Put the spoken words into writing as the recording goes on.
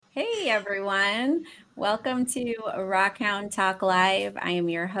Hey everyone, welcome to Rockhound Talk Live. I am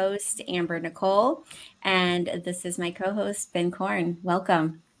your host, Amber Nicole, and this is my co host, Ben Korn.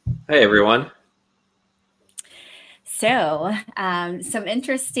 Welcome. Hey everyone. Some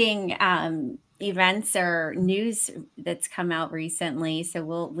interesting events or news that's come out recently.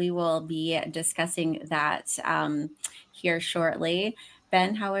 We will be discussing that here shortly.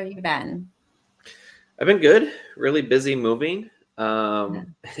 Ben, how have you been? I've been good, really busy moving. Yeah.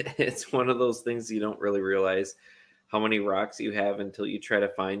 It's one of those things you don't really realize how many rocks you have until you try to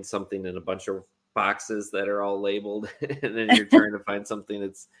find something in a bunch of boxes that are all labeled and then you're trying to find something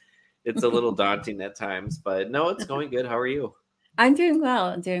it's a little daunting at times, but no, it's going good. How are you? I'm doing well.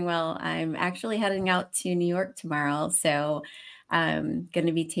 I'm doing well. I'm actually heading out to New York tomorrow. So I'm going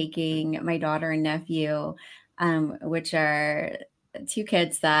to be taking my daughter and nephew, which are two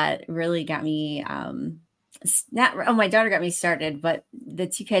kids that really got me, not, oh, my daughter got me started, but the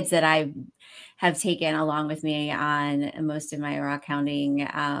two kids that I have taken along with me on most of my rock hounding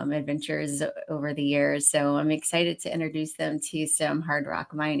adventures over the years. So I'm excited to introduce them to some hard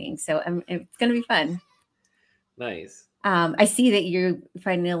rock mining. It's going to be fun. Nice. I see that you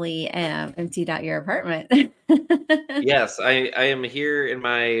finally emptied out your apartment. Yes, I am here in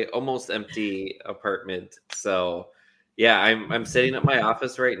my almost empty apartment. So yeah, I'm sitting at my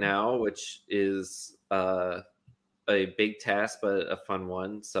office right now, which is a big task, but a fun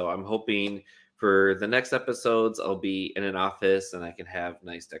one. So I'm hoping for the next episodes, I'll be in an office and I can have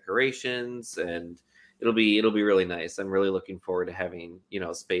nice decorations, and it'll be really nice. I'm really looking forward to having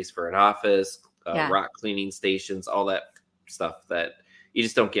space for an office, Yeah. rock cleaning stations, all that stuff that you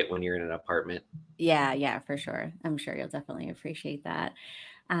just don't get when you're in an apartment. Yeah, for sure. I'm sure you'll definitely appreciate that.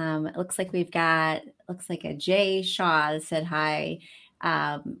 It looks like looks like a Jay Shaw said hi.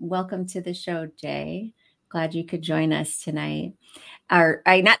 Welcome to the show, Jay. Glad you could join us tonight. Or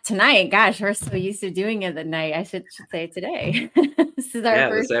I not tonight. Gosh, we're so used to doing it at night. I should say today. This is our Yeah,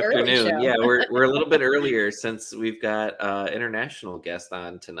 this first early afternoon. show. Yeah, we're a little bit earlier since we've got international guest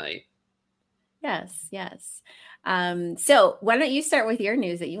on tonight. Yes. So why don't you start with your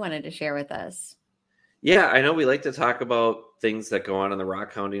news that you wanted to share with us? Yeah, I know we like to talk about things that go on in the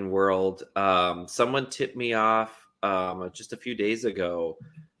rock hounding world. Someone tipped me off just a few days ago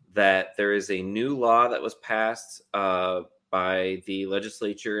that there is a new law that was passed by the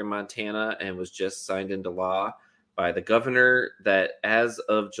legislature in Montana and was just signed into law by the governor that as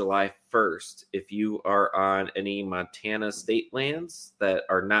of July 1st, if you are on any Montana state lands that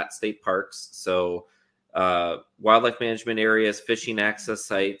are not state parks, so wildlife management areas, fishing access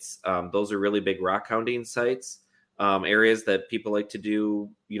sites. Those are really big rock hounding sites, areas that people like to do,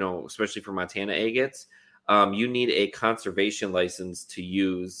 especially for Montana agates. You need a conservation license to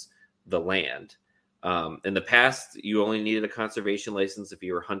use the land. In the past, you only needed a conservation license if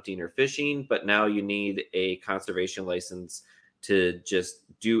you were hunting or fishing, but now you need a conservation license to just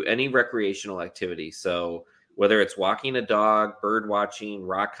do any recreational activity. So whether it's walking a dog, bird watching,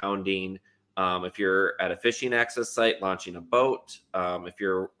 rock hounding, if you're at a fishing access site, launching a boat, if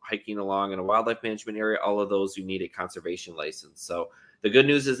you're hiking along in a wildlife management area, all of those, you need a conservation license. So the good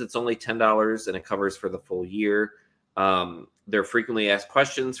news is it's only $10 and it covers for the full year. Their frequently asked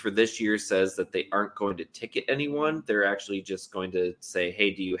questions for this year says that they aren't going to ticket anyone. They're actually just going to say,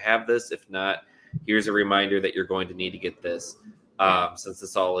 hey, do you have this? If not, here's a reminder that you're going to need to get this. Since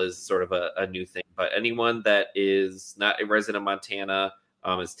this all is sort of a new thing. But anyone that is not a resident of Montana,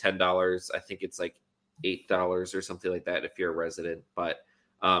 is $10. I think it's like $8 or something like that if you're a resident. But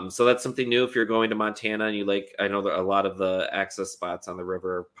so that's something new if you're going to Montana and you like. I know that a lot of the access spots on the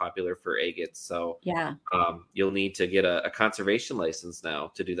river are popular for agates, so Yeah. you'll need to get a conservation license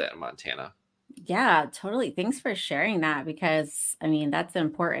now to do that in Montana. Yeah, totally. Thanks for sharing that because I mean that's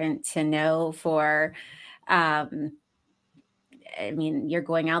important to know for um I mean, you're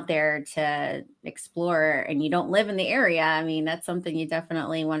going out there to explore and you don't live in the area. I mean, that's something you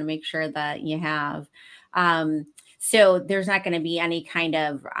definitely want to make sure that you have. Um, so there's not going to be any kind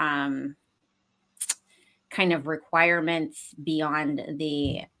of requirements beyond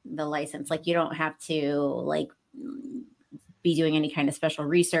the license. Like you don't have to like be doing any kind of special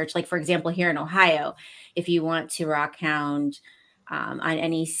research. Like for example, here in Ohio, if you want to rock hound on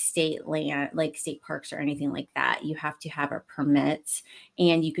any state land, like state parks or anything like that, you have to have a permit,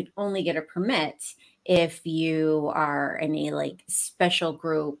 and you could only get a permit if you are in a like special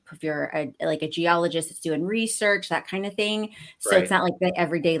group, if you're like a geologist that's doing research, that kind of thing. So it's Right. not like the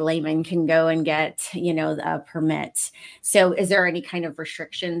everyday layman can go and get, a permit. So is there any kind of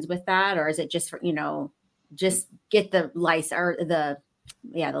restrictions with that, or is it just for, just get the license or the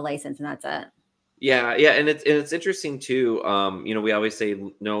license and that's it? Yeah, yeah, and it's interesting too. We always say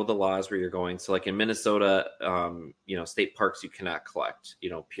know the laws where you're going. So like in Minnesota, state parks you cannot collect,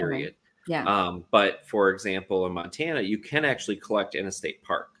 Okay. period. Yeah. But for example, in Montana, you can actually collect in a state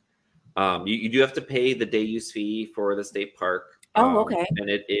park. You do have to pay the day use fee for the state park. Oh, okay. And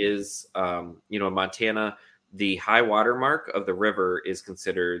it is, in Montana, the high water mark of the river is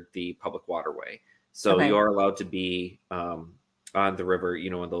considered the public waterway. So Okay. you are allowed to be on the river,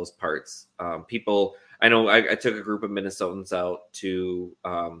 in those parts. People, I know I took a group of Minnesotans out to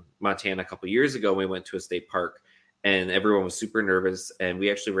Montana a couple years ago. We went to a state park and everyone was super nervous. And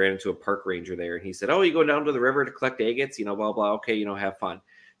we actually ran into a park ranger there. And he said, "Oh, you go down to the river to collect agates, blah, blah. Okay, have fun."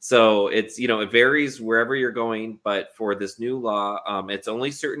 So it's, it varies wherever you're going. But for this new law, it's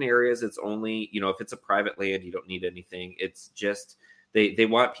only certain areas. It's only, if it's a private land, you don't need anything. It's just they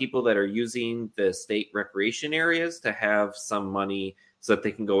want people that are using the state recreation areas to have some money so that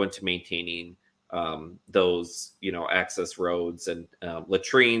they can go into maintaining those, access roads and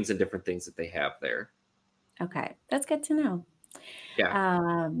latrines and different things that they have there. Okay. That's good to know.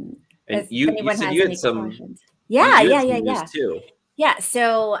 Yeah. And If you anyone said has you had any some questions. you, Yeah, you had yeah, some yeah, news yeah. too. Yeah.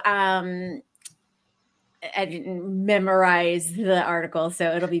 So I didn't memorize the article,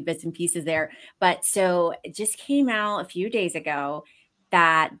 so it'll be bits and pieces there. But so it just came out a few days ago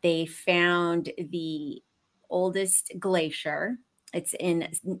that they found the oldest glacier. It's in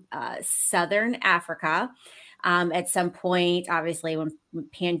southern Africa. At some point, obviously, when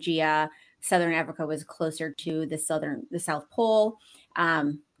Pangea, southern Africa was closer to the South Pole,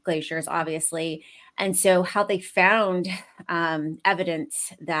 glaciers, obviously. And so, how they found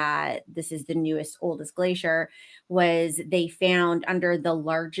evidence that this is the newest, oldest glacier was they found under the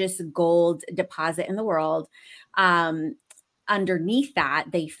largest gold deposit in the world. Underneath that,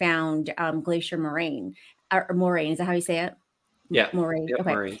 they found glacier moraine or moraine. Is that how you say it? Yeah. Moraine. Yep,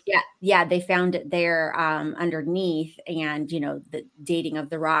 Okay. Maureen. Yeah. Yeah. They found it there underneath. And, the dating of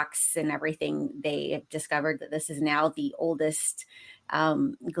the rocks and everything, they discovered that this is now the oldest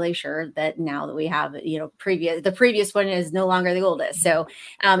glacier that now that we have, the previous one is no longer the oldest. So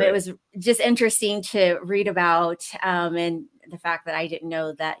Right. It was just interesting to read about and the fact that I didn't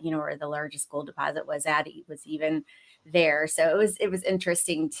know that, where the largest gold deposit was at, it was even there. So it was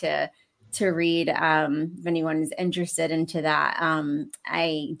interesting to read if anyone is interested into that.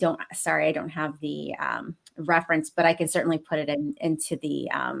 I don't have the reference, but I can certainly put it into the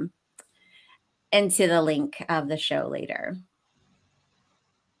link of the show later.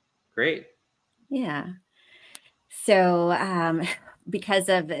 Great. Yeah. So because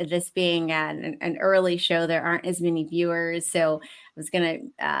of this being an early show, there aren't as many viewers. So I was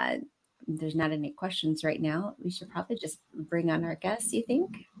going to, there's not any questions right now. We should probably just bring on our guest, you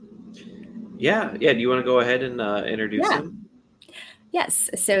think? Yeah. Do you want to go ahead and introduce him? Yes.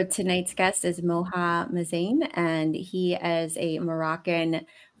 So tonight's guest is Moha Mezane, and he is a Moroccan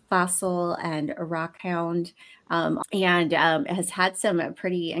fossil and rockhound, and has had some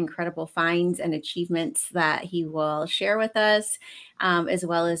pretty incredible finds and achievements that he will share with us, as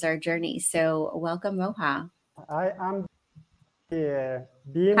well as our journey. So welcome, Moha. I am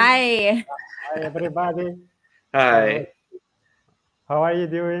Beam. Hi. Hi, everybody. Hi. How are you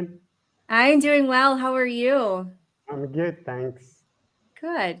doing? I'm doing well. How are you? I'm good, thanks.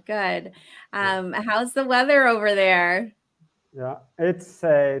 Good. How's the weather over there? Yeah, it's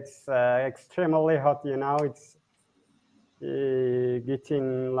extremely hot. It's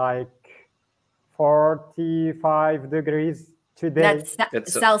getting like 45 degrees today.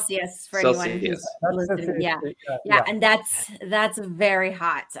 That's Celsius for anyone who's listening. Yeah, and that's very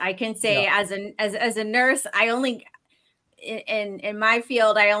hot. I can say as a nurse, I only in my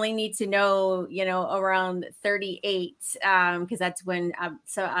field, I only need to know, around 38, because that's when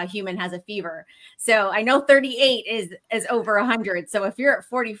a human has a fever. So I know 38 is over 100. So if you're at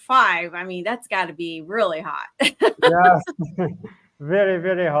 45, I mean, that's got to be really hot. Yes, very,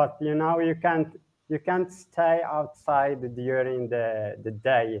 very hot. You can't stay outside during the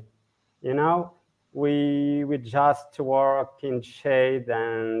day. We just work in shade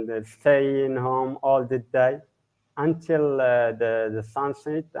and stay in home all the day until the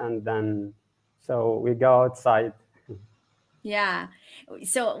sunset, and then so we go outside. Yeah.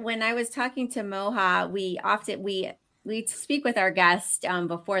 So when I was talking to Moha, we speak with our guest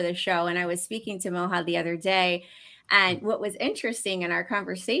before the show, and I was speaking to Moha the other day. And what was interesting in our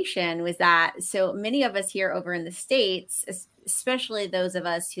conversation was that so many of us here over in the States, especially those of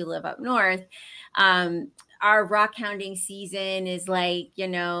us who live up north, our rock hounding season is like,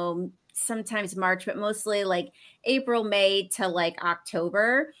 sometimes March, but mostly like April, May to like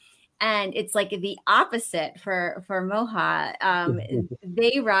October. and it's like the opposite for Moha.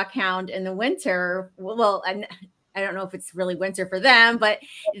 They rockhound in the winter. Well, I don't know if it's really winter for them, but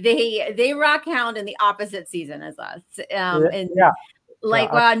they rockhound in the opposite season as us.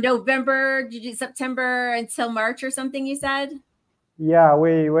 November, September until March or something, you said? Yeah, we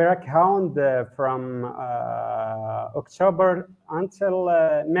rockhound from October until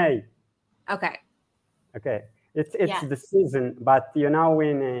May. Okay. It's the season, but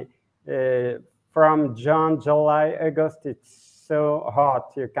when from June, July, August, it's so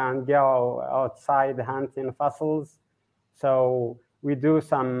hot. You can't go outside hunting fossils. So we do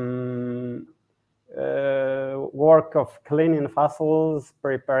some work of cleaning fossils,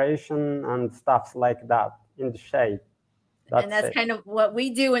 preparation, and stuff like that in the shade. That's kind of what we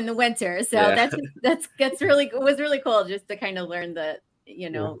do in the winter. So was really cool just to kind of learn that,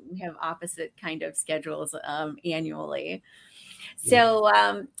 we have opposite kind of schedules annually. So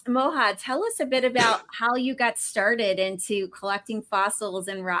Moha, tell us a bit about how you got started into collecting fossils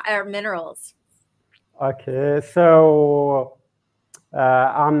and minerals. Okay, so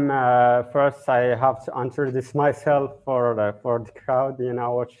I'm first I have to introduce myself for the crowd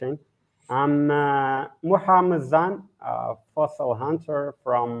watching. I'm Moha Mezane, a fossil hunter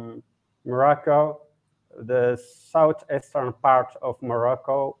from Morocco, the southeastern part of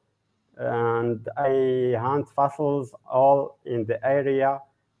Morocco, and I hunt fossils all in the area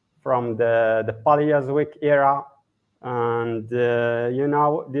from the Paleozoic era. And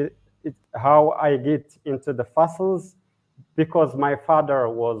how I get into the fossils, because my father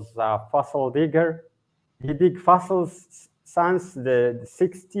was a fossil digger. He dig fossils since the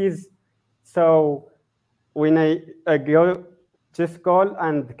 60s. So when I go to school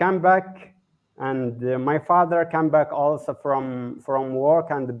and come back, and my father come back also from work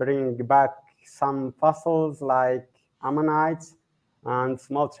and bring back some fossils like ammonites and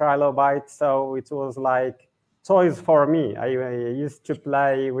small trilobites. So it was like toys for me. I used to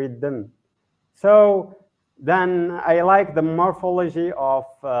play with them. So then I like the morphology of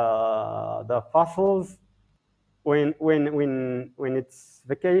the fossils. When it's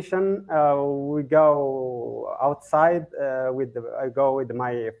vacation, we go outside I go with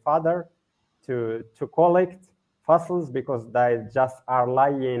my father to collect fossils, because they just are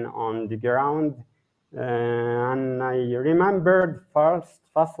lying on the ground. And I remembered first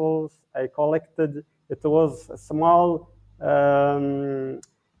fossils I collected. It was small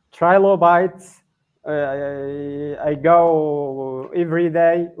trilobites. I go every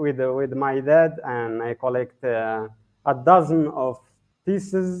day with my dad, and I collect a dozen of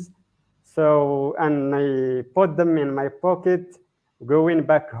pieces. So, and I put them in my pocket, going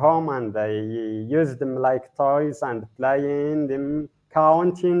back home, and I use them like toys and playing them,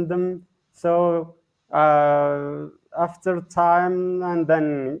 counting them. So after time, and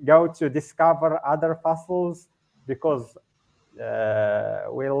then go to discover other fossils, because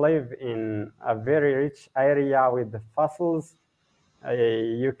we live in a very rich area with the fossils.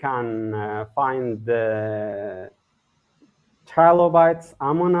 You can find trilobites,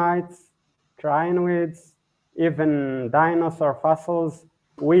 ammonites, crinoids, even dinosaur fossils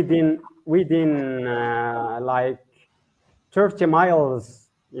within like 30 miles,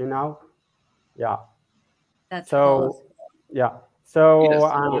 Yeah. That's cool. Yeah.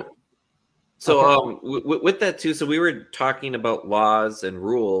 So with that too, so we were talking about laws and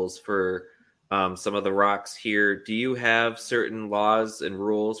rules for some of the rocks here. Do you have certain laws and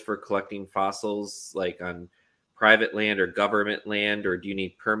rules for collecting fossils, like on private land or government land, or do you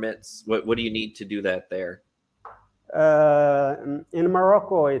need permits? What do you need to do that there? In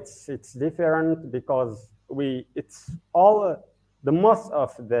Morocco, it's different, because it's all the most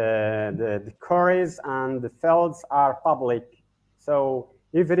of the quarries and the fields are public, so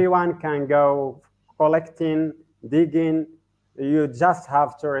everyone can go collecting, digging. You just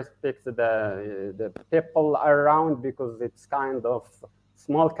have to respect the people around, because it's kind of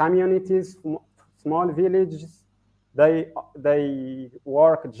small communities, small villages. They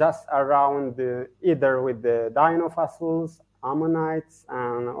work just around either with the dino fossils, ammonites,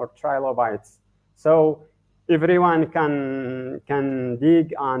 or trilobites. So everyone can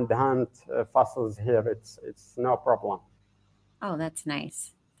dig and hunt fossils here. It's no problem. Oh, that's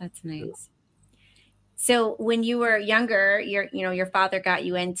nice. That's nice. So when you were younger, your father got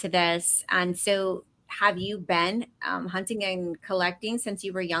you into this. And so have you been hunting and collecting since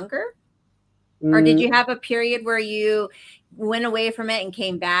you were younger? Or did you have a period where you went away from it and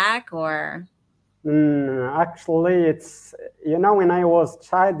came back, or? Actually, it's, when I was a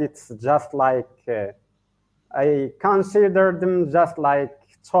child, it's just like, I consider them just like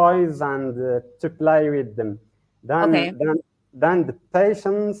toys and to play with them. Then then the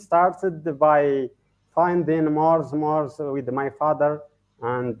passion started by finding more with my father,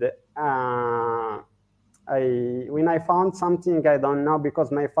 and when I found something I don't know,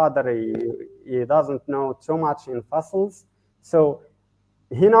 because my father he doesn't know too much in fossils, so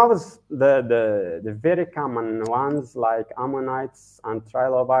he knows the very common ones like ammonites and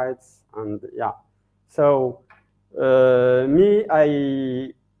trilobites, and yeah. So me,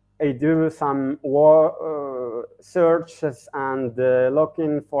 I do some searches and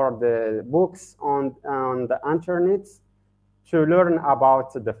looking for the books on the internet to learn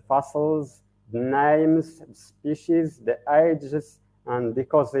about the fossils, the names, species, the ages, and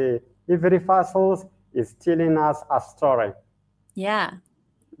because every fossil is telling us a story. Yeah.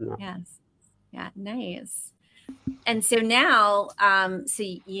 Yeah. Yes. Yeah. Nice. And so now, so,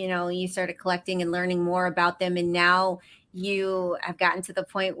 you started collecting and learning more about them, and now you have gotten to the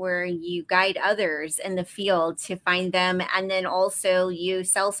point where you guide others in the field to find them. And then also you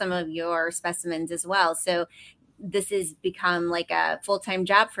sell some of your specimens as well. So this has become like a full-time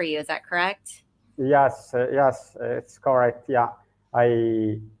job for you. Is that correct? Yes, it's correct. Yeah,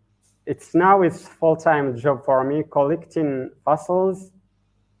 it's full-time job for me, collecting fossils,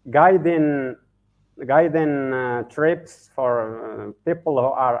 guiding trips for people who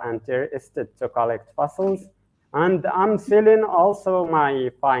are interested to collect fossils, and I'm selling also my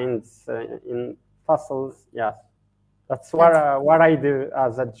finds in fossils. Yes, that's what I do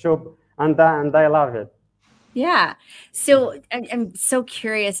as a job, and I love it. Yeah. So I'm so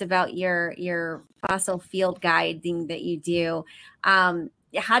curious about your fossil field guiding that you do.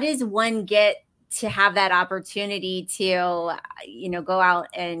 How does one get to have that opportunity to, go out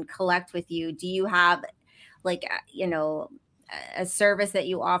and collect with you? Do you have like, a service that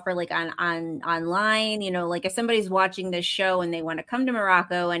you offer like on online, like if somebody's watching this show and they want to come to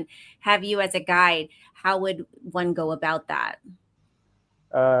Morocco and have you as a guide, how would one go about that?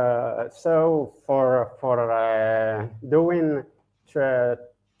 So for doing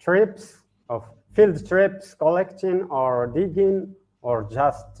trips of field trips, collecting or digging or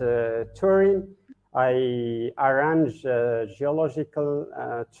just touring, I arrange geological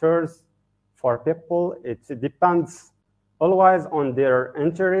tours for people. It depends always on their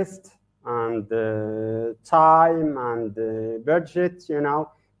interest and time and budget,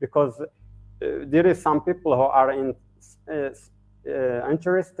 because there is some people who are interested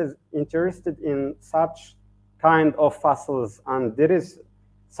in such kind of fossils, and there is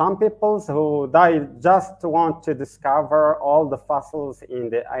some people who they just want to discover all the fossils in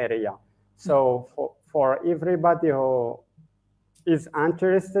the area. So for everybody who is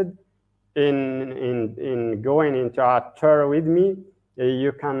interested in going into a tour with me,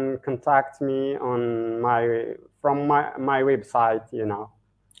 you can contact me on my website. Okay.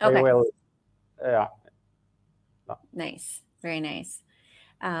 I will. Yeah. Nice. Very nice.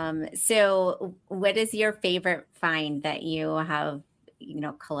 So what is your favorite find that you have,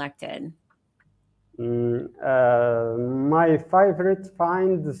 collected? My favorite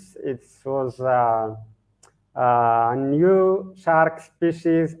find, it was a new shark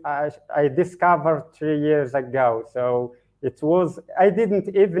species I discovered 3 years ago. So it was, I didn't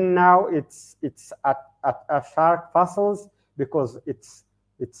even know it's a shark fossils, because it's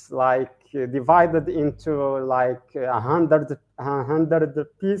like divided into like 100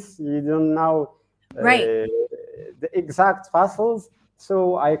 pieces. You don't know Right. the exact fossils.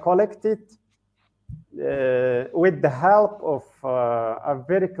 So I collected with the help of a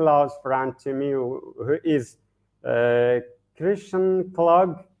very close friend to me, who is Christian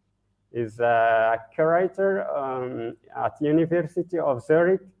Klug, is a curator at University of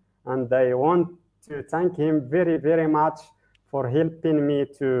Zurich, and I want to thank him very, very much for helping me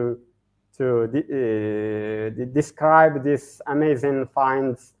to describe these amazing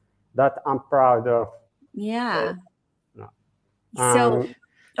finds that I'm proud of. Yeah. So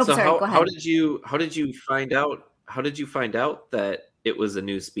sorry, go ahead. how did you find out that it was a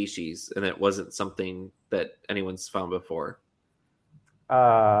new species and it wasn't something that anyone's found before?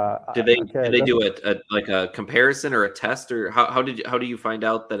 Did they do a comparison or a test, or how do you find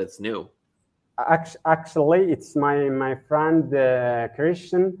out that it's new? Actually, it's my friend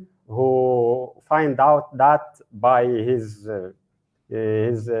Christian who find out that by his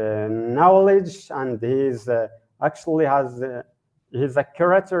knowledge, and he's actually he's a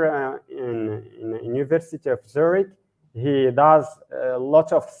curator in University of Zurich. He does a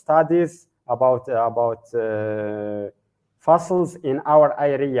lot of studies about fossils in our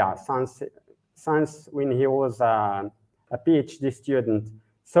area since when he was a PhD student.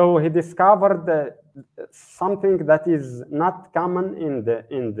 So he discovered something that is not common in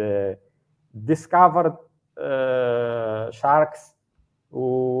the discovered sharks,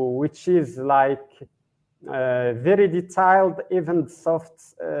 which is like very detailed, even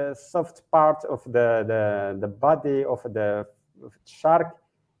soft part of the body of the shark.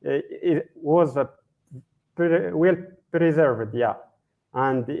 It was well preserved, yeah.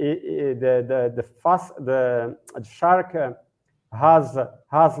 And the shark has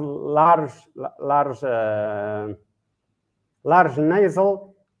large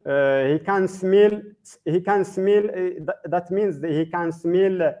nasal. He can smell. That means that he can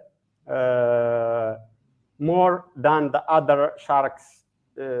smell more than the other sharks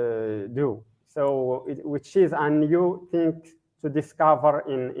do. So, which is a new thing to discover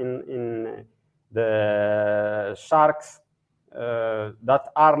in the sharks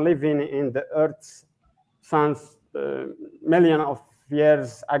that are living in the Earth since millions of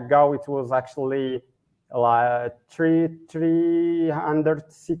years ago. It was actually like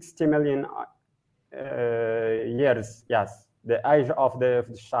 360 million years. Yes, the age of the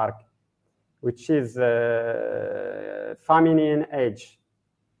shark, which is feminine age.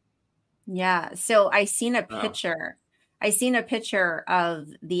 Yeah. So I seen a picture. I seen a picture of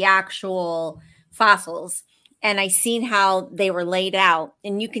the actual fossils, and I seen how they were laid out,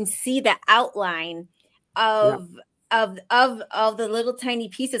 and you can see the outline of the little tiny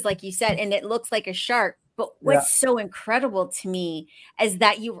pieces, like you said, and it looks like a shark. But what's so incredible to me is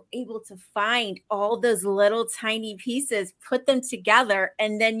that you were able to find all those little tiny pieces, put them together,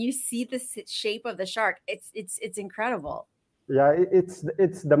 and then you see the shape of the shark. It's incredible. Yeah, it's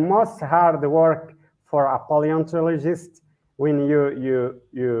the most hard work for a paleontologist when you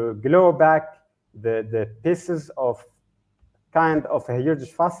glue back the pieces of kind of huge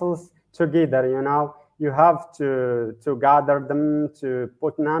fossils together. You know, you have to gather them, to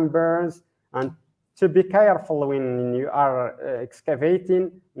put numbers, and to be careful when you are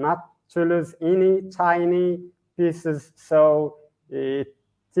excavating, not to lose any tiny pieces. So it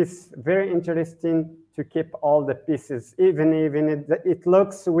is very interesting to keep all the pieces, even it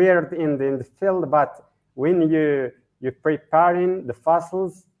looks weird in the field, but when you're preparing the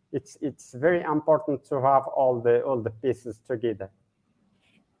fossils, it's very important to have all the pieces together.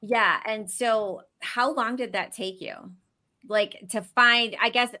 Yeah, and so how long did that take you? Like to find, I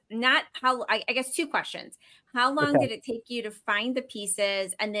guess not how, I guess two questions. How long did it take you to find the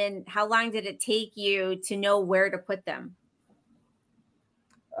pieces? And then how long did it take you to know where to put them?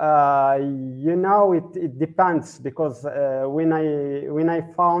 You know, it depends, because when I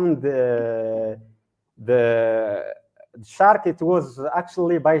found the shark, it was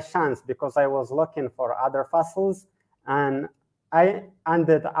actually by chance, because I was looking for other fossils, and I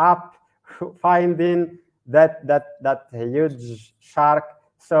ended up finding that huge shark.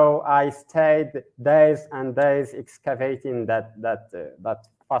 So I stayed days and days excavating that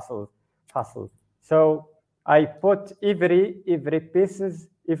fossil. So I put every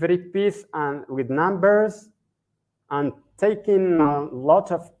piece and with numbers, and taking a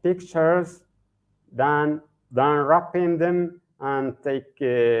lot of pictures, then wrapping them and take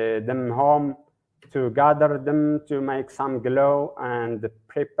them home to gather them, to make some glue and the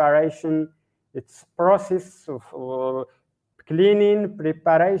preparation. It's process of cleaning,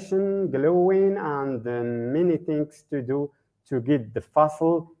 preparation, gluing, and many things to do to get the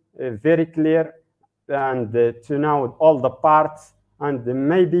fossil very clear, and to know all the parts. And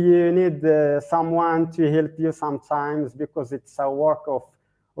maybe you need someone to help you sometimes, because it's a work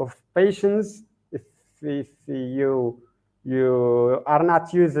of patience. If you are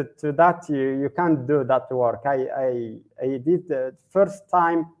not used to that, you can't do that work. I did the first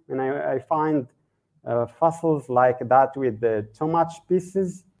time when I find fossils like that with too much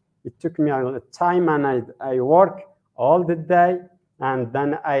pieces. It took me a time, and I work all the day, and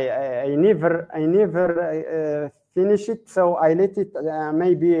then I never finish it. So I let it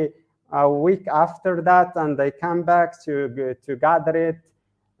maybe a week after that, and I come back to gather it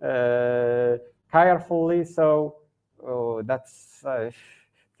carefully. So that's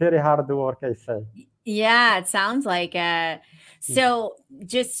very hard work, I say. Yeah, it sounds like so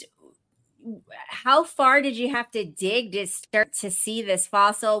just how far did you have to dig to start to see this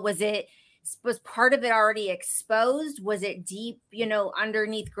fossil? Was part of it already exposed? Was it deep,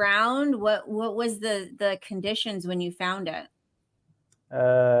 underneath ground? What was the conditions when you found it?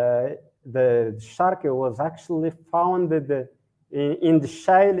 The shark was actually found in the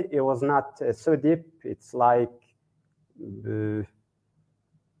shale. It was not so deep. It's like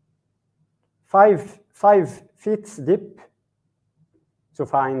 5 feet deep to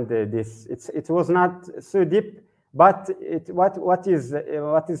find this. It was not so deep, but what is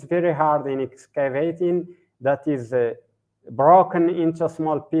very hard in excavating, that is broken into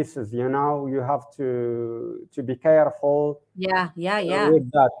small pieces. You know, you have to be careful. Yeah.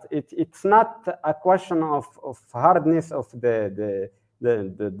 With that. It's not a question of hardness of the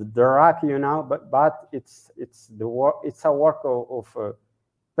rock, you know, but it's the work. It's a work of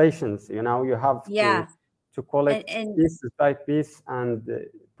patience. You know, you have to collect pieces by piece and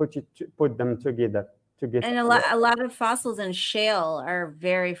put them together. And a lot of fossils in shale are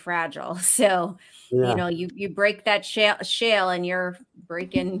very fragile. So, you know, you break that shale and you're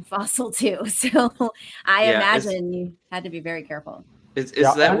breaking fossil too. So I imagine you had to be very careful. Is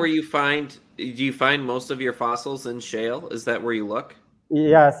that where you find, do you find most of your fossils in shale? Is that where you look?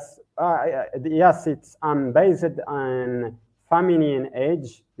 Yes. Yes, it's based on Famine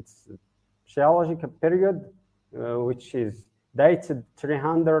age. It's geological period, which is dated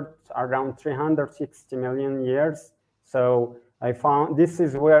around 360 million years. So I found this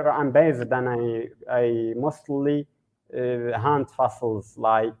is where I'm based, and I mostly hunt fossils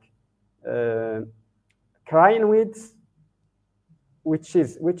like crinoids, which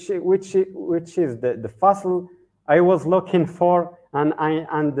is the fossil I was looking for, and I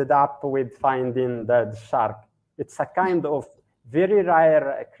ended up with finding the shark. It's a kind of very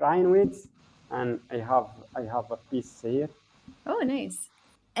rare crinoids, and I have a piece here. Oh, nice.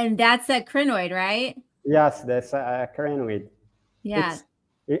 And that's a crinoid, right? Yes, that's a crinoid. Yeah.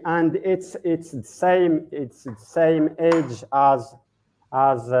 It's the same age as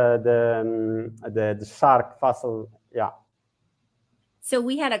the shark fossil. Yeah. So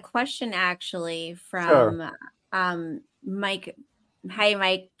we had a question actually from Mike. Hi,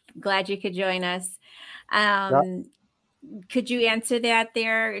 Mike. Glad you could join us. Could you answer that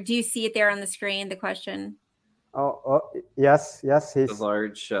there? Do you see it there on the screen, the question? Oh yes. The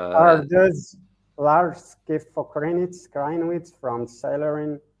large. Are those large crinoids from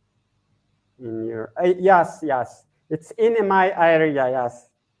Saharan in your? Yes. It's in my area. Yes,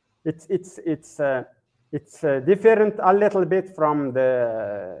 it's different a little bit from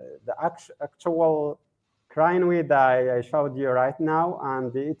the actual crinoid I showed you right now,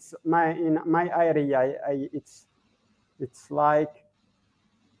 and it's in my area. It's like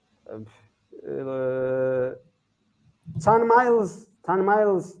 10 miles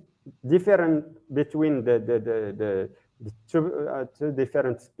different between the two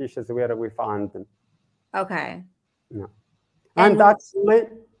different species where we found them. Okay. Yeah. And actually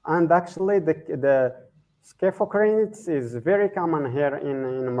the Scaphocrinids is very common here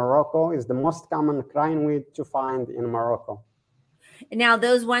in Morocco. Is the most common crinoid to find in Morocco. Now,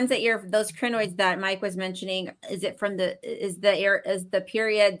 those ones those crinoids that Mike was mentioning, is it from is the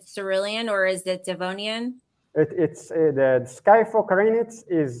period Silurian or is it Devonian? It's the Scaphocrinids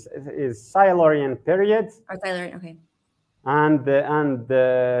is Silurian period. Oh, Silurian, okay. And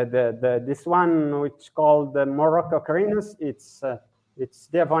this one which called the Morocco-Crinus, it's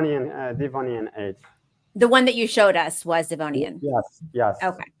Devonian age. The one that you showed us was Devonian. Yes.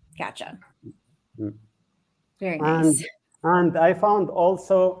 Okay, gotcha. Very nice. And I found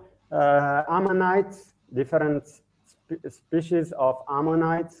also ammonites, different species of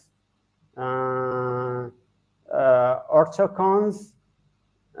ammonites, orthocons,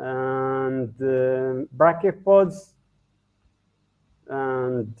 and brachiopods,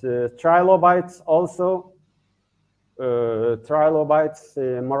 and trilobites also. Trilobites,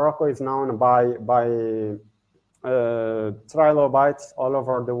 Morocco is known by trilobites all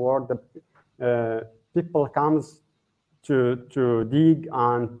over the world. People comes to dig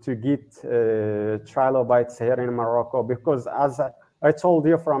and to get trilobites here in Morocco, because as I told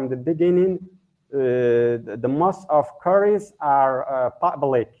you from the beginning, the most of quarries are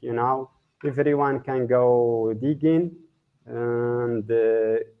public, you know, everyone can go digging, and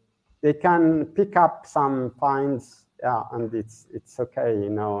they can pick up some finds, and it's okay, you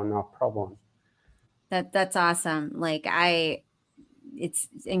know, no problem. That's awesome. Like it's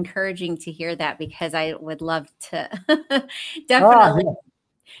encouraging to hear that, because I would love to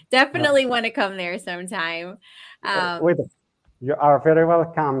definitely want to come there sometime. You are very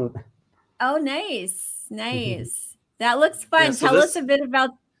welcome. Oh, nice. That looks fun. Yeah, so tell us a bit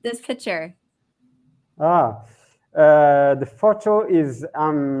about this picture. The photo is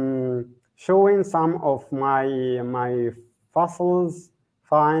showing some of my fossils,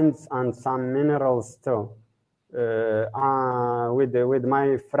 finds, and some minerals too, with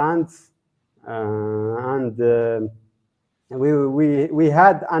my friends, and we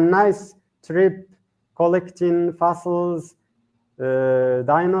had a nice trip collecting fossils,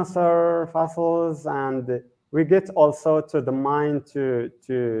 dinosaur fossils, and we get also to the mine to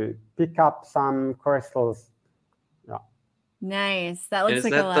pick up some crystals. Yeah. Nice. That looks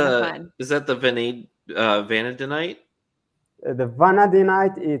like a lot of fun. Is that the vanadinite? The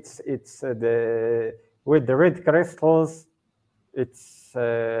vanadinite, it's the with the red crystals. It's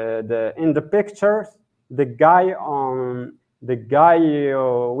in the pictures. The guy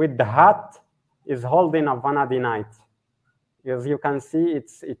with the hat is holding a vanadinite. As you can see,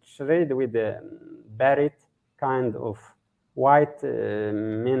 it's red with the buried kind of white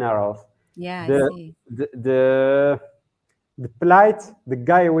minerals. Yeah, I see. The plate, the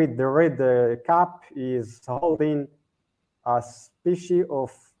guy with the red cap is holding a species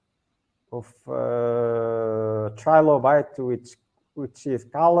of trilobite, which is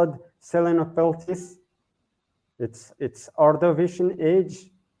called Selenopeltis. It's Ordovician age.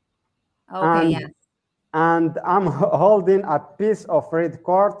 Okay, yeah. And I'm holding a piece of red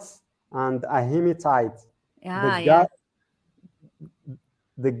quartz and a hematite.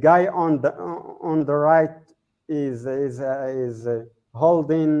 The guy on the right is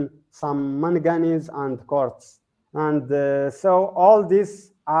holding some manganese and quartz. And so all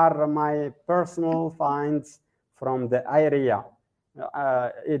these are my personal finds from the area,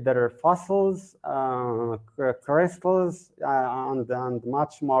 either fossils, crystals, and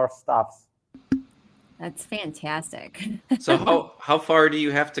much more stuff. That's fantastic. So how far do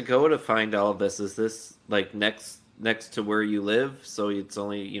you have to go to find all of this? Is this like next to where you live? So it's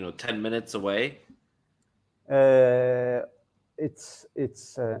only 10 minutes away? It's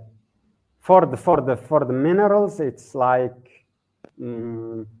for the minerals, it's like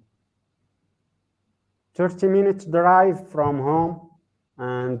 30-minute drive from home,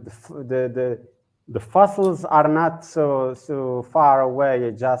 and the fossils are not so far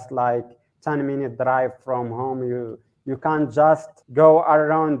away. Just like 10-minute drive from home. You can't just go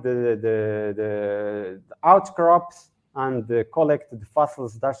around the outcrops and collect the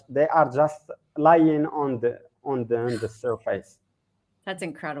fossils. They are just lying on the surface. That's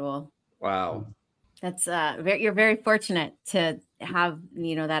incredible. Wow. That's you're very fortunate to have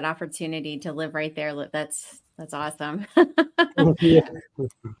that opportunity to live right there. That's awesome. Yeah.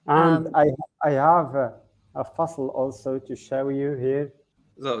 And I have a fossil also to show you here.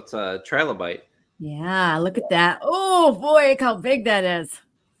 So it's a trilobite. Yeah, look at that. Oh boy, look how big that is.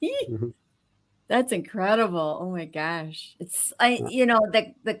 That's incredible. Oh my gosh. It's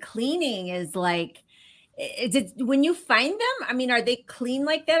the cleaning is like, is it when you find them? I mean, are they clean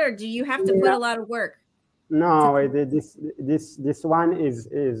like that, or do you have to put a lot of work? No, this one is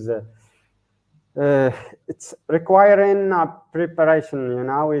it's requiring a preparation.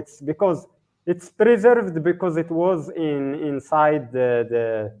 It's because it's preserved because it was inside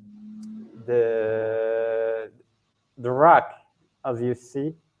the rock, as you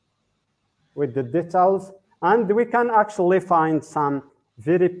see, with the details, and we can actually find some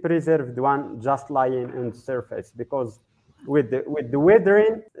very preserved one just lying on the surface, because with the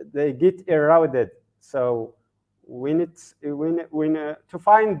weathering they get eroded. So we need to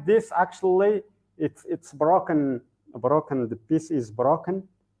find this. Actually, it's broken. The piece is broken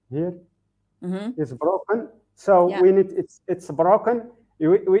here. Mm-hmm. It's broken. So we need it's broken.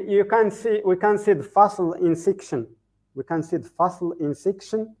 We can see the fossil in section. We can see the fossil in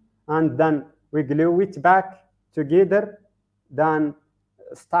section, and then we glue it back together. Then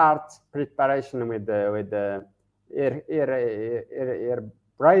start preparation with the air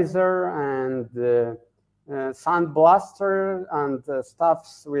brazier and sand blaster and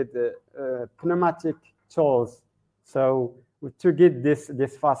stuffs with pneumatic tools. So to get this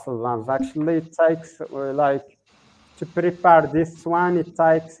fossil lamps, actually it takes like, to prepare this one, it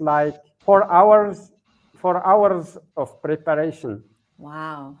takes like 4 hours of preparation.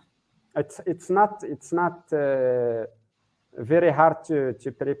 Wow. It's not very hard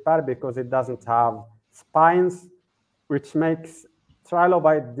to prepare, because it doesn't have spines, which makes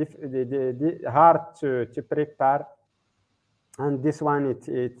trilobite hard to prepare. And this one,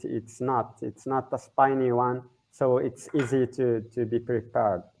 it's not a spiny one, so it's easy to be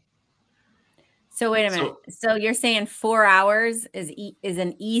prepared. So wait a minute. So you're saying 4 hours is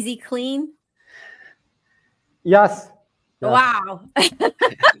an easy clean? Yes. Wow.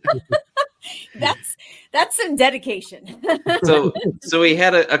 That's some dedication. So we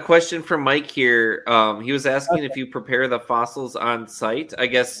had a question from Mike here. He was asking if you prepare the fossils on site. I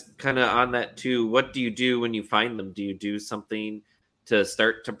guess kind of on that too. What do you do when you find them? Do you do something to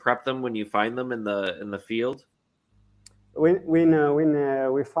start to prep them when you find them in the field? When we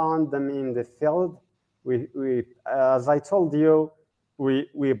found them in the field, we as I told you,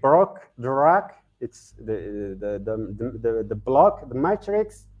 we broke the rock. It's the block, the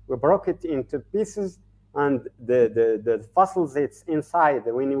matrix. We broke it into pieces, and the fossils, it's inside.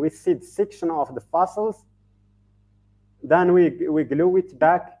 When we see the section of the fossils, then we glue it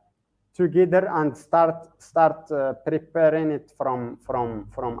back together and start preparing it from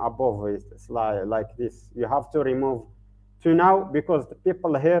above. It's like this. You have to remove to now, because the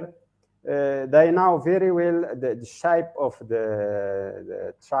people here they know very well the shape of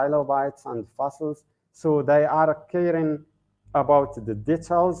the trilobites and fossils, so they are caring about the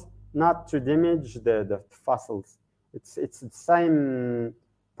details, not to damage the fossils. It's the same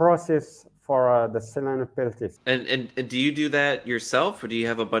process for the Selenopeltis. And do you do that yourself, or do you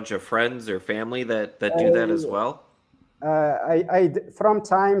have a bunch of friends or family that do that as well? From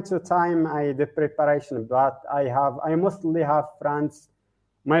time to time I do preparation, but I mostly have friends.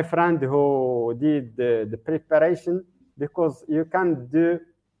 My friend who did the preparation, because you can do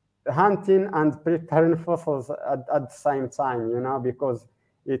hunting and preparing fossils at the same time, because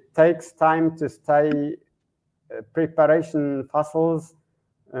it takes time to stay preparation fossils.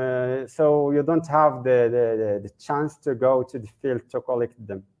 So you don't have the chance to go to the field to collect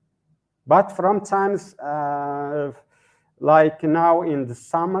them. But from times, like now in the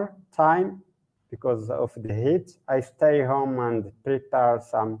summer time, because of the heat, I stay home and prepare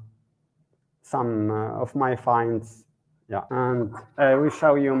some of my finds. Yeah, and I will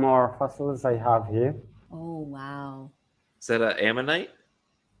show you more fossils I have here. Oh, wow. Is that an ammonite?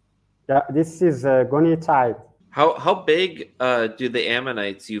 Yeah, this is a gonitite. How big do the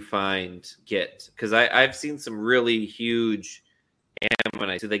ammonites you find get? Because I've seen some really huge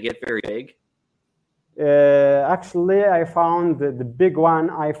ammonites. Do they get very big? Actually, I found the big one.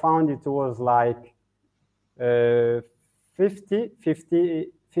 I found it was like 50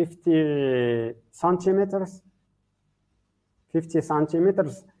 centimeters. 50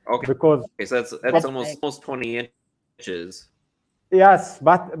 centimeters. Okay. Because so that's almost 20 inches. Yes,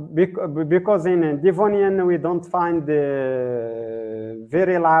 but because in Devonian we don't find the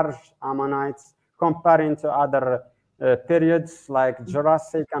very large ammonites comparing to other periods like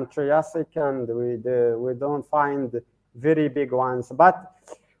Jurassic and Triassic, and we don't find very big ones. But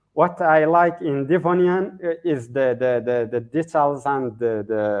what I like in Devonian is the details and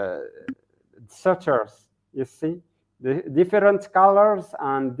the sutures. You see, the different colors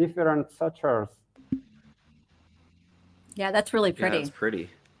and different sutures. Yeah, that's really pretty. Yeah, that's pretty.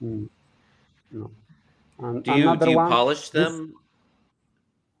 Mm. No. And do you polish them?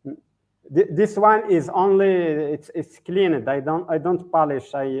 This one is only it's cleaned. I don't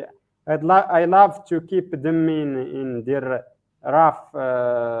polish. I love to keep them in their rough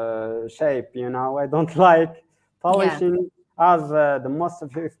shape. I don't like polishing as the most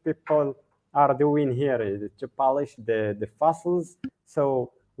of people are doing here, to polish the fossils.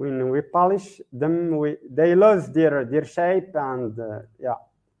 So when we polish them, they lose their shape, and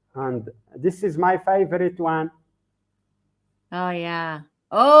and this is my favorite one. Oh yeah.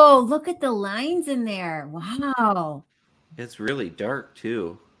 Oh, look at the lines in there. Wow. It's really dark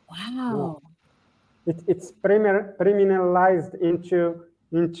too. Wow. It's mineralized into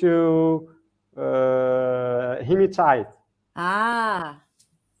hematite. Ah.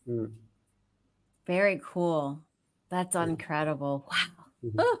 Very cool. That's incredible.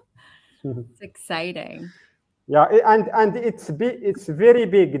 Wow. It's exciting. Yeah, and it's very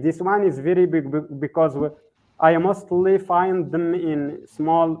big. This one is very big because I mostly find them in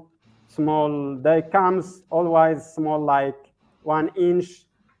small. They comes always small, like 1 inch,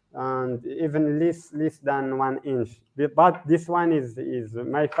 and even less than 1 inch. But this one is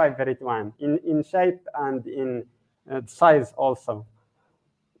my favorite one in shape and in size also.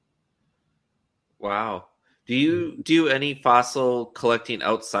 Wow. Do you do any fossil collecting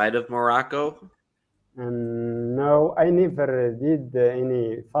outside of Morocco? No, I never did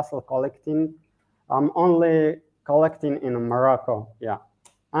any fossil collecting. I'm only collecting in Morocco, yeah.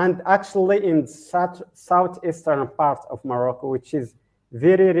 And actually in such southeastern part of Morocco, which is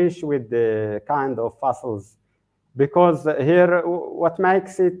very rich with the kind of fossils. Because here, what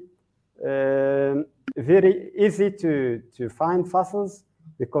makes it very easy to find fossils,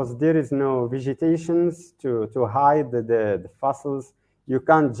 because there is no vegetations to hide the fossils. You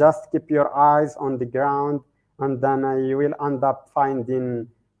can just keep your eyes on the ground, and then you will end up finding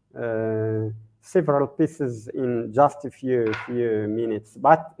several pieces in just a few minutes.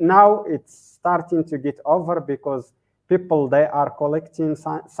 But now it's starting to get over, because people, they are collecting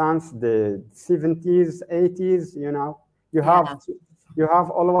since the 70s, 80s. You have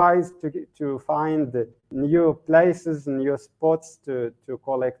always to find new places, new spots to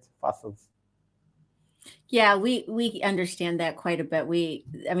collect fossils. Yeah, we understand that quite a bit.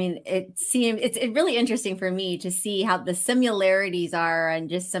 It's really interesting for me to see how the similarities are and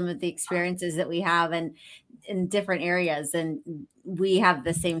just some of the experiences that we have in different areas. And we have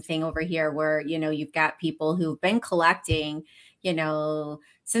the same thing over here where, you've got people who've been collecting,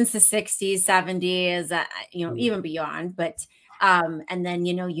 since the 60s, 70s, even beyond. But and then,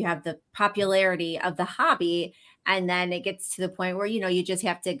 you have the popularity of the hobby. And then it gets to the point where, you just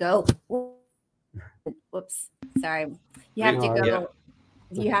have to go. Whoops. Sorry. You have to go.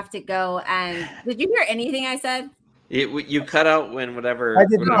 Yeah. You have to go. And did you hear anything I said? You cut out when whatever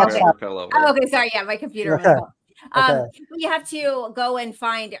fell over. Oh, okay. Sorry. Yeah. My computer was you have to go and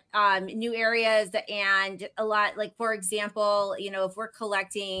find new areas, and a lot, like, for example, if we're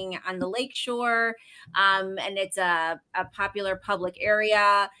collecting on the lakeshore and it's a popular public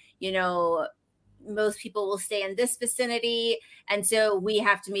area, most people will stay in this vicinity. And so we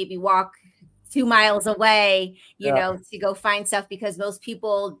have to maybe walk 2 miles away, to go find stuff, because most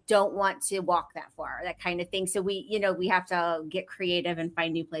people don't want to walk that far, that kind of thing. So we have to get creative and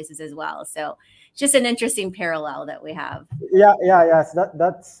find new places as well. So just an interesting parallel that we have. Yes.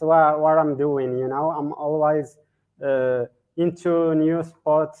 That's what I'm doing. I'm always into new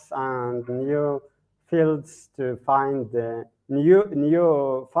spots and new fields to find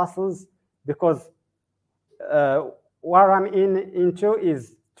new fossils, because what I'm into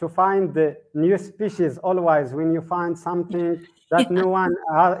is to find the new species always when you find something that no one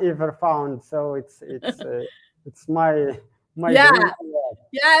has ever found. So it's my dream.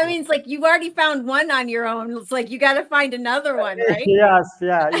 I mean, it's like you've already found one on your own. It's like you got to find another one, right? Yes,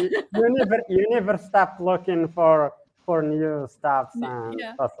 you never stop looking for new stuff and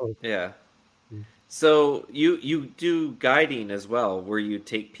fossils. Yeah. So you do guiding as well, where you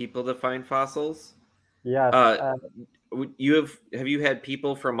take people to find fossils? Yes. Have you had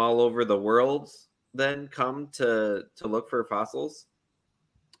people from all over the world then come to look for fossils?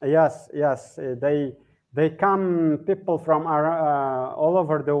 Yes. They come, people from all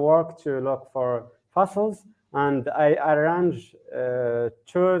over the world, to look for fossils, and I arrange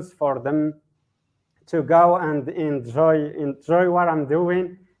tours for them to go and enjoy what I'm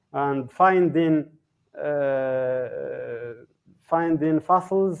doing, and finding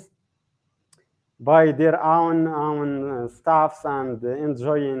fossils by their own stuffs, and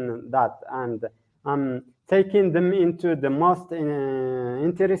enjoying that. And I'm taking them into the most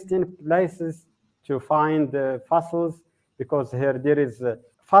interesting places to find fossils, because here there is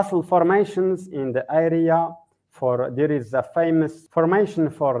fossil formations in the area. There is a famous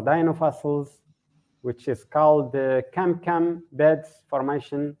formation for dinofossils, which is called the Kam Beds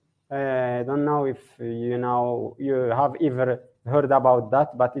Formation. I don't know if you have ever heard about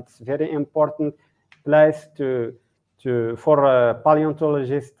that, but it's very important place for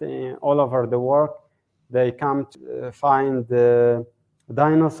paleontologists all over the world. They come to find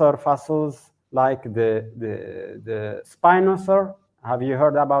dinosaur fossils, like the Spinosaur. Have you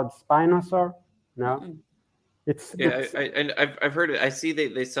heard about Spinosaur? No. I've heard it. I see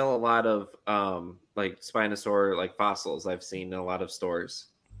they sell a lot of like Spinosaur like fossils. I've seen in a lot of stores.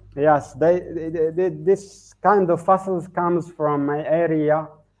 Yes, this kind of fossils comes from my area,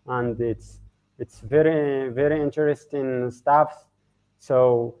 and it's very, very interesting stuff.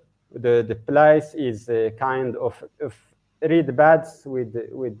 So the place is a kind of reed beds with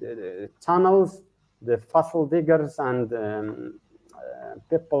tunnels. The fossil diggers and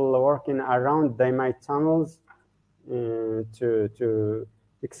people working around, they make tunnels to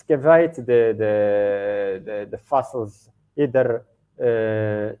excavate the fossils, either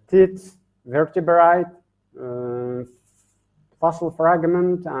teeth, vertebrate, fossil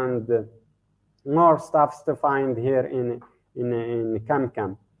fragment, and more stuffs to find here in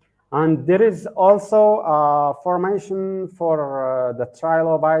Kam. And there is also a formation for the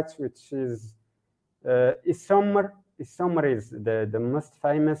trilobites, which is Isomer. Isomer is the most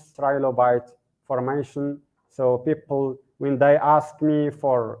famous trilobite formation. So people, when they ask me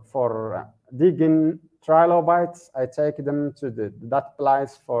for digging trilobites, I take them to that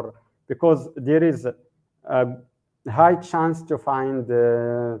place because there is a high chance to find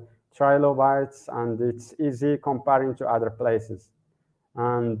trilobites, and it's easy comparing to other places.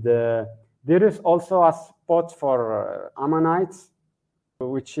 And there is also a spot for ammonites,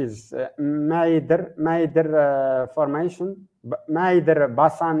 which is Maider formation, Maider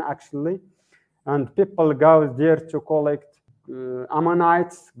Basan actually, and people go there to collect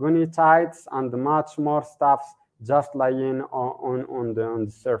ammonites, gunitides, and much more stuff just lying on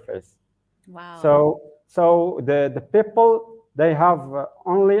the surface. Wow. So the people, they have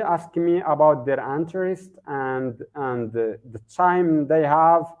only asked me about their interest and the time they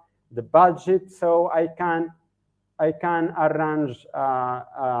have, the budget, so I can arrange a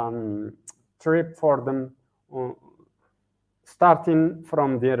trip for them, starting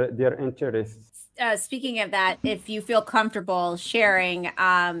from their interests. Speaking of that, if you feel comfortable sharing,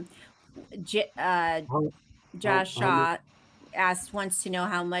 Josh Shaw, wants to know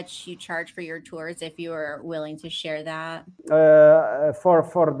how much you charge for your tours, if you are willing to share that.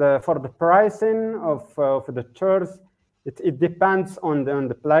 For the pricing of the tours, it depends on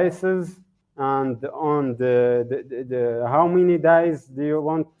the places and on the how many days do you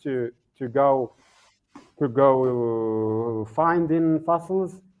want to go finding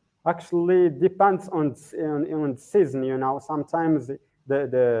fossils. Actually, it depends on season. Sometimes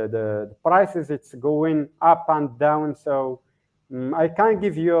the prices it's going up and down. So I can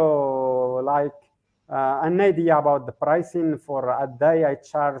give you like an idea about the pricing. For a day, I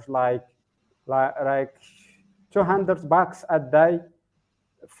charge like $200 a day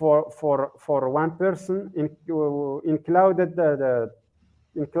for one person, included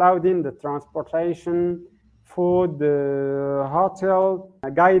including the transportation, food, hotel,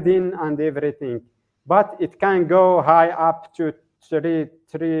 guiding, and everything. But it can go high up to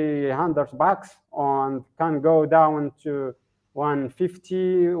 $300 and can go down to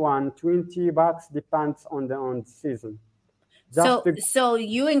 $150, $120, depends on the season. So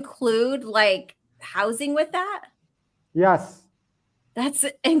you include like housing with that? Yes. That's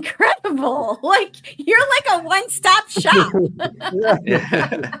incredible. Like you're like a one-stop shop.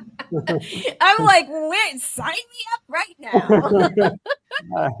 I'm like, wait, sign me up right now.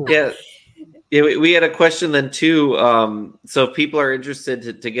 Yeah, we had a question then too. So if people are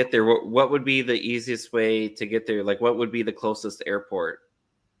interested to get there, what would be the easiest way to get there? Like what would be the closest airport?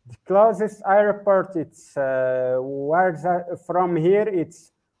 The closest airport, it's from here,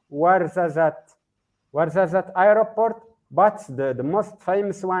 it's Ouarzazate airport. But the most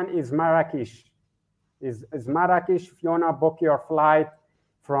famous one is Marrakesh. Is Marrakesh. If you wanna book your flight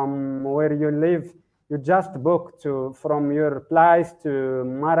from where you live, you just book from your place to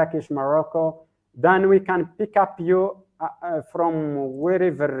Marrakesh, Morocco. Then we can pick up you from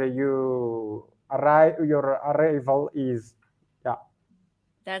wherever your arrival is. Yeah.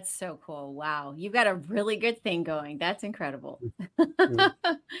 That's so cool. Wow. You've got a really good thing going. That's incredible.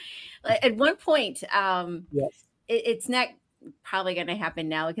 At one point, yes. It's not probably going to happen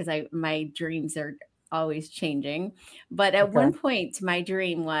now because my dreams are always changing. But at one point, my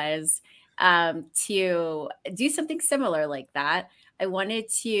dream was to do something similar like that. I wanted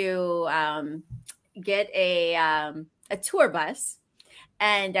to get a tour bus,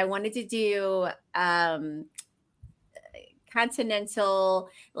 and I wanted to do continental,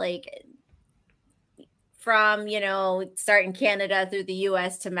 like from, start in Canada through the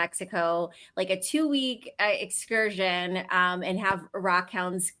US to Mexico, like a 2-week excursion, and have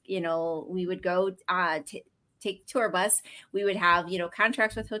Rockhounds, we would go take tour bus. We would have,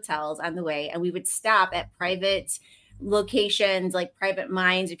 contracts with hotels on the way, and we would stop at private locations, like private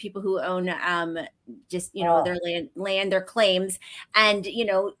mines or people who own their land, their claims, and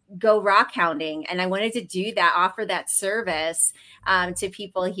go rock hounding. And I wanted to do that, offer that service to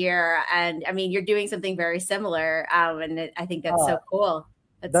people here. And I mean, you're doing something very similar, and I think that's so cool.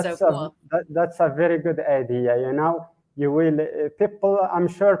 That's so cool. That's a very good idea. You will I'm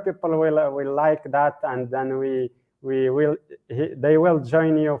sure people will like that, and then they will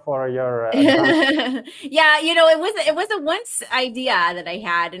join you for your yeah, it was a once idea that I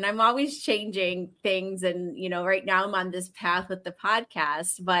had, and I'm always changing things, and right now I'm on this path with the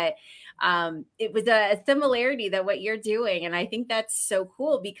podcast, but it was a similarity that what you're doing, and I think that's so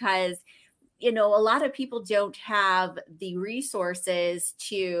cool because a lot of people don't have the resources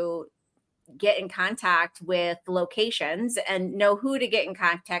to get in contact with locations and know who to get in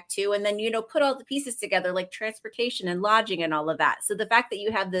contact to, and then put all the pieces together, like transportation and lodging and all of that. So the fact that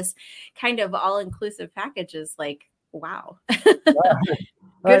you have this kind of all-inclusive package is like, wow. Good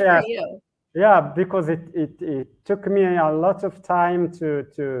for you. Yeah, because it took me a lot of time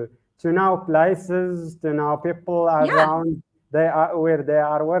to know places, to know people around where they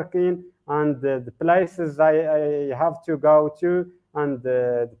are working, and the places I have to go to, and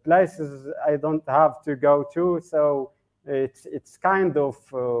the places I don't have to go to. So it's kind of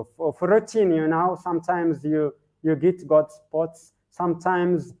routine, Sometimes you get good spots.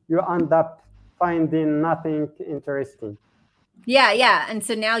 Sometimes you end up finding nothing interesting. Yeah. And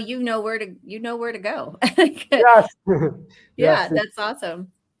so now you know where to go. Yes. Yeah, that's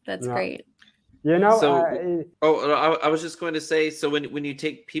awesome. That's great. I was just going to say, so when you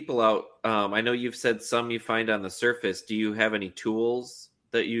take people out, I know you've said some you find on the surface. Do you have any tools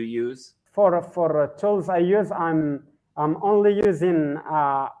that you use? For tools I use, I'm only using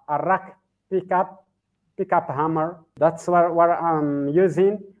a rack pickup hammer. That's what I'm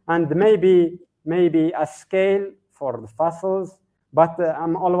using, and maybe a scale for the fossils. But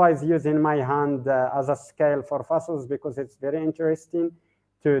I'm always using my hand as a scale for fossils because it's very interesting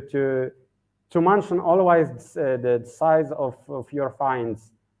to to mention always the size of your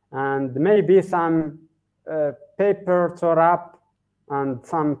finds, and maybe some paper to wrap and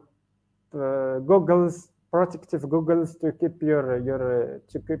some goggles, protective goggles to keep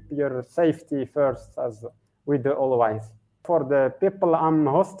your safety first, as we do always. For the people I'm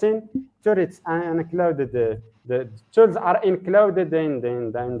hosting, sure, it's included. The tools are included in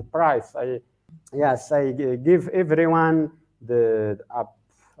the price. I give everyone the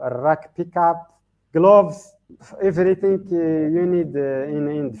rack pickup, gloves, everything you need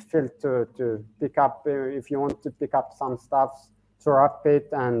in the field to pick up. If you want to pick up some stuff, to wrap it,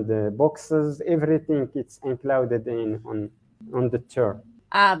 and boxes, everything it's included on the tour.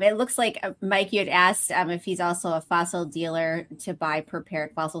 It looks like Mike, you had asked if he's also a fossil dealer to buy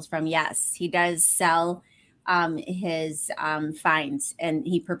prepared fossils from. Yes, he does sell his finds, and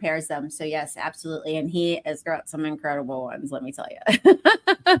he prepares them. So yes, absolutely. And he has got some incredible ones, let me tell you.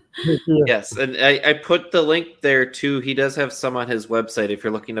 Yes, and I put the link there too. He does have some on his website if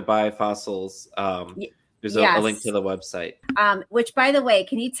you're looking to buy fossils. There's a link to the website. Which, by the way,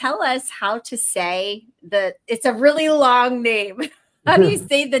 can you tell us how to say it's a really long name. How do you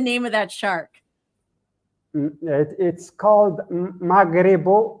say the name of that shark? It's called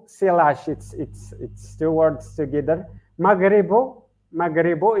Maghriboselache. It's two words together. Maghrebo.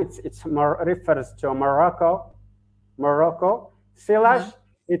 It's more refers to Morocco. Selache.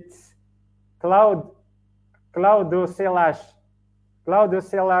 It's Cloudoselache.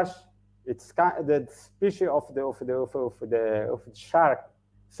 It's the species of the shark.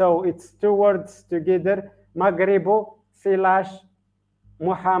 So it's two words together. Maghriboselache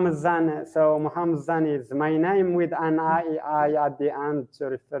Moha Mezane. So Moha Mezane is my name with an I at the end to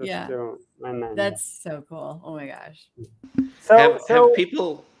refer to my name. That's so cool. Oh my gosh.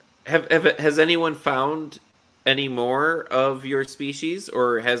 Has anyone found any more of your species,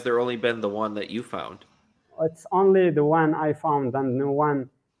 or has there only been the one that you found? It's only the one I found, and no one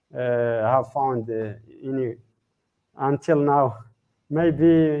have found any until now. Maybe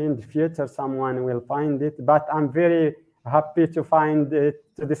in the future someone will find it, but I'm very happy to find it,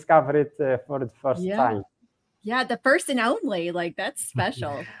 to discover it for the first time. Yeah, the first and only. Like, that's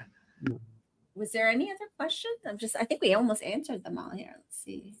special. Was there any other questions? I think we almost answered them all here. Let's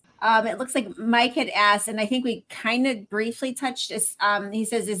see. It looks like Mike had asked, and I think we kind of briefly touched this. He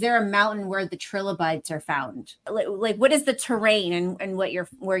says, is there a mountain where the trilobites are found? Like what is the terrain and where you're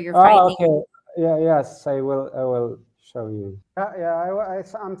finding? Okay. Yes, I will show you.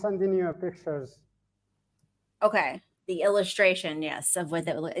 I'm sending you pictures. Okay. The illustration, yes, of what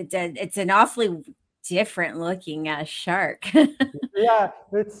it's an awfully different looking shark. Yeah,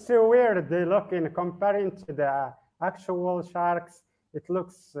 it's so weird. They look in comparing to the actual sharks. It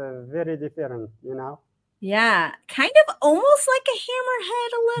looks very different, Yeah, kind of almost like a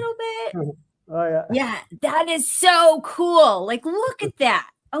hammerhead a little bit. Oh yeah. Yeah, that is so cool. Like, look at that.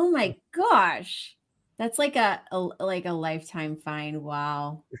 Oh my gosh, that's like a lifetime find.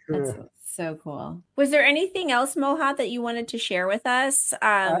 Wow, that's so cool. Was there anything else, Moha, that you wanted to share with us?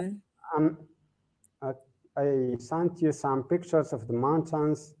 I sent you some pictures of the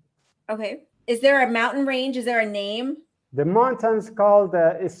mountains. Okay. Is there a mountain range? Is there a name? The mountain's called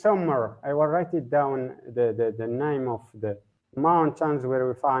Sahara. I will write it down, the name of the mountains where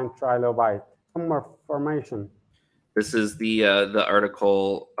we find trilobite. Sahara Formation. This is the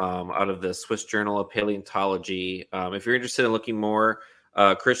article out of the Swiss Journal of Paleontology. If you're interested in looking more,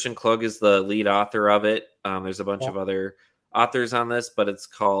 Christian Klug is the lead author of it. There's a bunch of other authors on this, but it's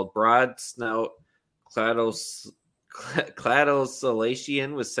called Broad Snout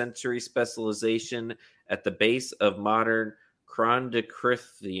Cladoselacean with sensory specialization at the base of modern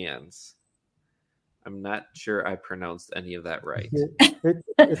Chondrichthyans. I'm not sure I pronounced any of that right.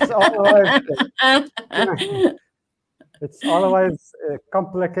 It's always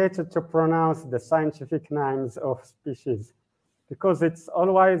complicated to pronounce the scientific names of species, because it's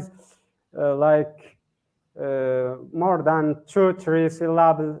always more than 2-3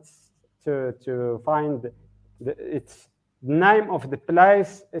 syllables to find its name of the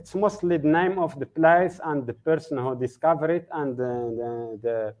place. It's mostly the name of the place and the person who discovered it, and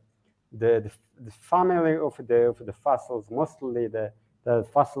the family of the fossils, mostly the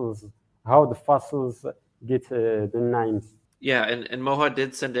fossils, how the fossils get the names. Yeah, and Moha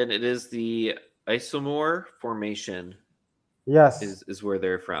did send in, it is the Isomor Formation. Yes. Is where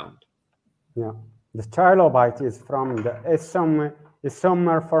they're found. Yeah. The trilobite is from the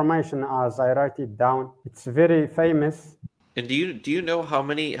Isomor Formation, as I write it down. It's very famous. And do you know how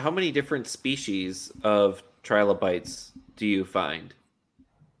many different species of trilobites do you find?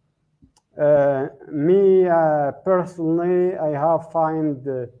 Me personally, I have found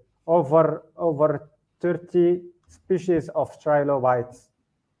over 30 species of trilobites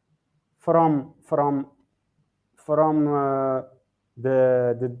from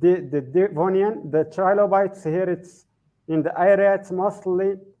the Devonian. The trilobites here, it's in the area, it's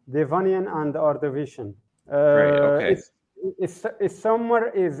mostly Devonian and Ordovician. Right. Okay. It's somewhere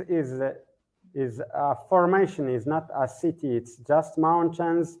is a formation, is not a city. It's just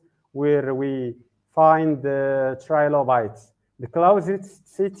mountains where we find the trilobites. The closest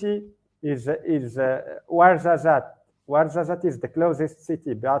city is Ouarzazate. Ouarzazate is the closest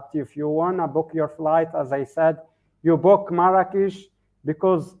city. But if you wanna book your flight, as I said, you book Marrakesh,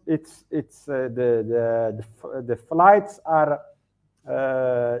 because the flights are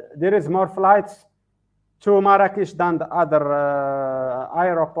there is more flights to Marrakesh than the other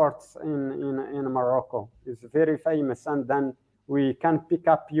airports in Morocco. It's very famous, and then we can pick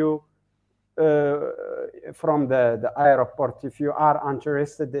up you from the airport if you are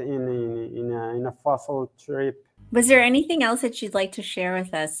interested in a fossil trip. Was there anything else that you'd like to share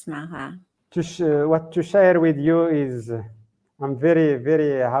with us, Moha? What to share with you is I'm very,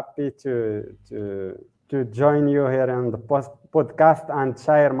 very happy to join you here on the podcast and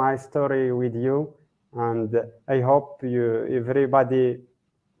share my story with you. And I hope everybody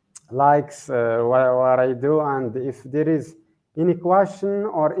likes what I do. And if there is any question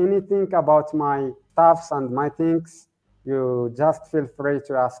or anything about my stuffs and my things, you just feel free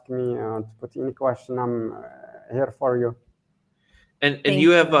to ask me to put any question. I'm here for you. And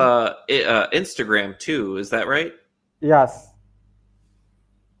you have Instagram too, is that right? Yes.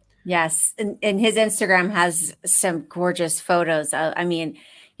 Yes, and his Instagram has some gorgeous photos. I mean,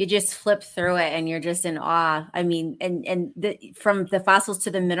 you just flip through it and you're just in awe. I mean, and from the fossils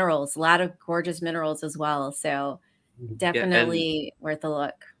to the minerals, a lot of gorgeous minerals as well. So definitely worth a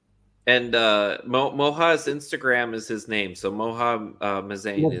look. And Moha's Instagram is his name. So Moha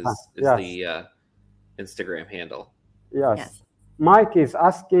Mezane is the Instagram handle. Yes. Mike is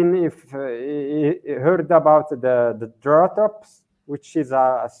asking if he heard about the Drotops, which is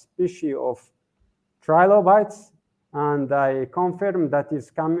a species of trilobites, and I confirm that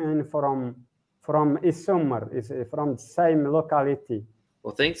is coming from Isumar, is from the same locality.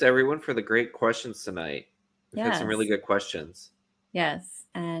 Well, thanks everyone for the great questions tonight. We've had some really good questions. Yes,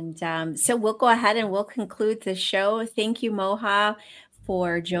 and so we'll go ahead and we'll conclude the show. Thank you, Moha,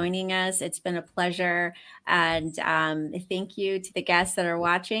 for joining us. It's been a pleasure, and thank you to the guests that are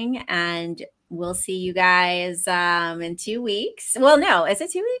watching, and we'll see you guys in 2 weeks. Well, no, is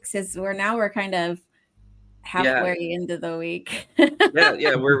it 2 weeks? We're kind of halfway into the week.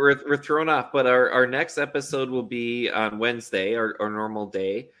 we're thrown off, but our next episode will be on Wednesday, our normal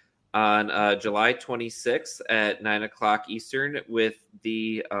day, on July 26th at 9:00 Eastern with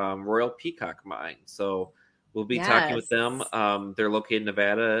the Royal Peacock Mine. So we'll be talking with them. They're located in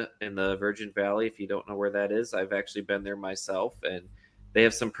Nevada in the Virgin Valley. If you don't know where that is, I've actually been there myself, and they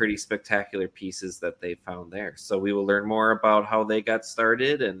have some pretty spectacular pieces that they found there. So we will learn more about how they got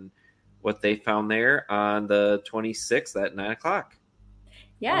started and what they found there on the 26th at 9:00.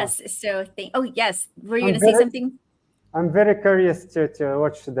 Yes. So yes. Were you going to say something? I'm very curious to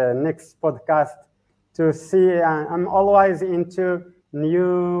watch the next podcast to see. I'm always into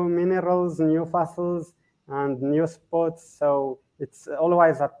new minerals, new fossils, and new spots. So it's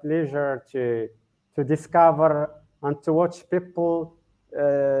always a pleasure to discover and to watch people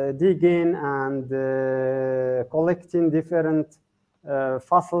digging and collecting different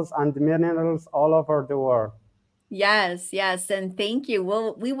fossils and minerals all over the world. Yes, and thank you.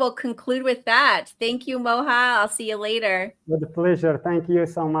 We will conclude with that. Thank you, Moha. I'll see you later. With a pleasure. Thank you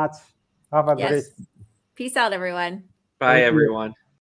so much. Have a great. Peace out, everyone. Bye, everyone.